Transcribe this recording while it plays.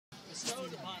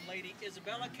bestowed upon Lady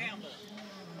Isabella Campbell,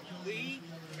 we,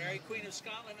 Mary Queen of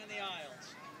Scotland and the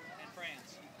Isles, and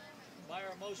France, by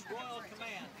our most royal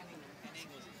command in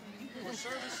England, for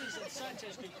services and such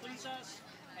as do please us,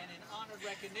 and in honored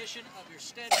recognition of your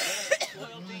steadfast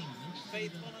loyalty and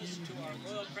faithfulness to our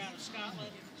royal crown of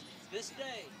Scotland, this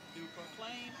day do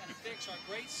proclaim and affix our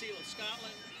great seal of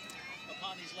Scotland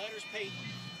upon these letters patent,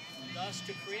 thus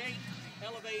to create,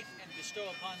 elevate, and bestow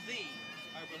upon thee,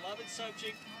 our beloved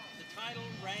subject, the title,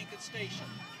 rank, and station,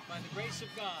 by the grace of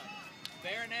God,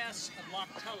 Baroness of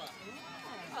Lochtella,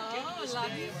 given this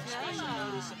day of special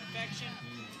notice and affection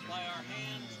by our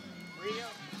hand, Maria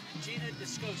Gina de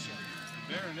Scotia.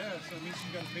 Baroness, that means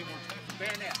you got to pay more taxes.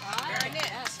 Baroness.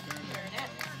 Baroness. Baroness.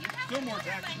 Still more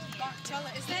taxes. Lochtella.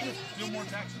 Is that Still more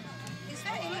taxes. Is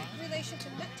that any relation to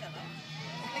Nutella?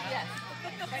 Yes.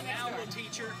 And now we'll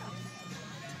teach her.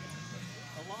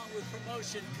 Along with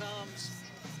promotion comes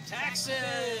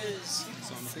taxes.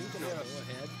 So I'm thinking I'll go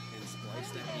ahead and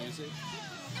splice that music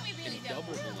and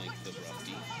double the length of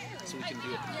Rusty, so we can do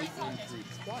a complete run through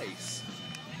twice.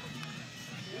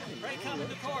 Pray come to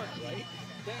court. Right?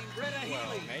 Dame Britta Healy.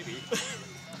 Well, maybe.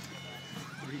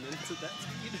 3 minutes at that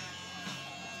speed.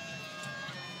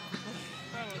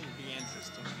 That wouldn't be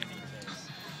interesting in any case.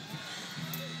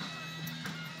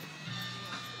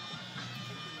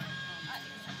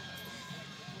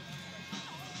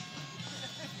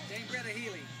 Dame Britta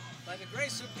Healy, by the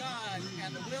grace of God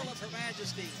and the will of Her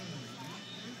Majesty,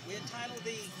 we entitle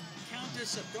thee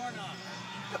Countess of Dornoch.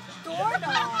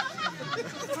 Dornoch.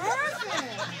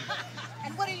 Perfect.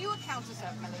 And what are you a countess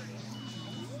of, my lady?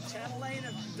 Chatelaine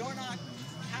of Dornoch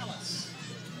Palace.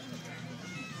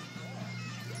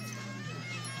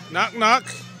 Knock, knock.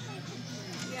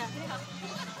 Yeah. Knock,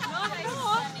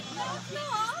 knock. Knock,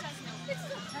 knock.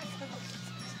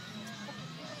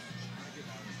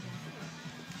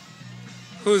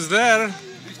 Who's there? At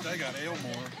least I got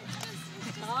Aylmore.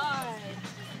 Hi.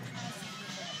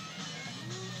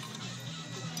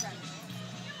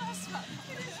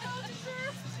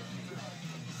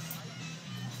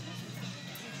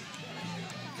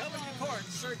 Coming to court,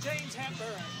 Sir James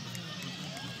Hepburn.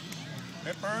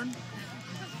 Hepburn?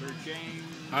 Sir James.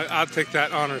 I'll take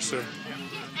that honor, sir.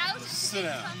 Sit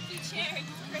down.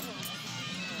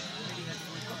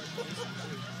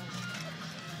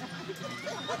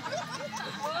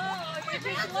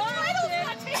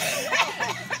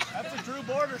 That's a true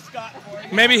border Scot for you.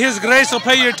 Maybe His Grace will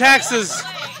pay your taxes. If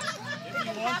he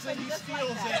wants it, he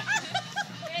steals it.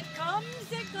 It comes,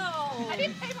 it goes. I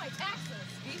didn't pay my taxes.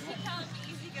 Easy come,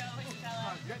 easy go,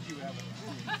 fella. I bet you haven't.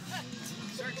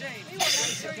 Sir James, by the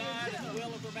grace of God and the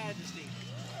will of Her Majesty,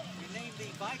 we name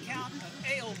thee Viscount of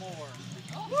Aylmore.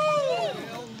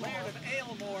 Laird of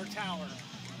Aylmore Tower.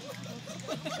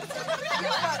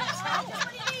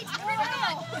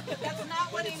 That's not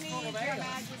what he needs, Your Majesty.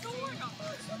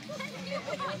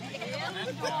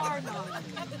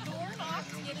 At the door knock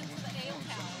to get into the ale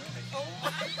tower.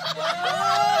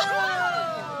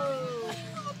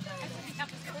 At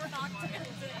the door knock to get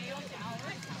into the ale tower.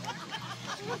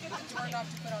 We'll get the door knock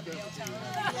to put on the ale tower.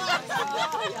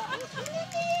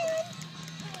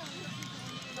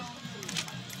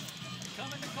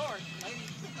 Coming to court, Lady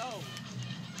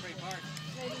pardon.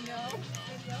 Lady No.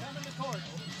 Coming to court,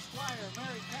 Squire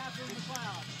Mary Catherine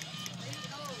McLeod.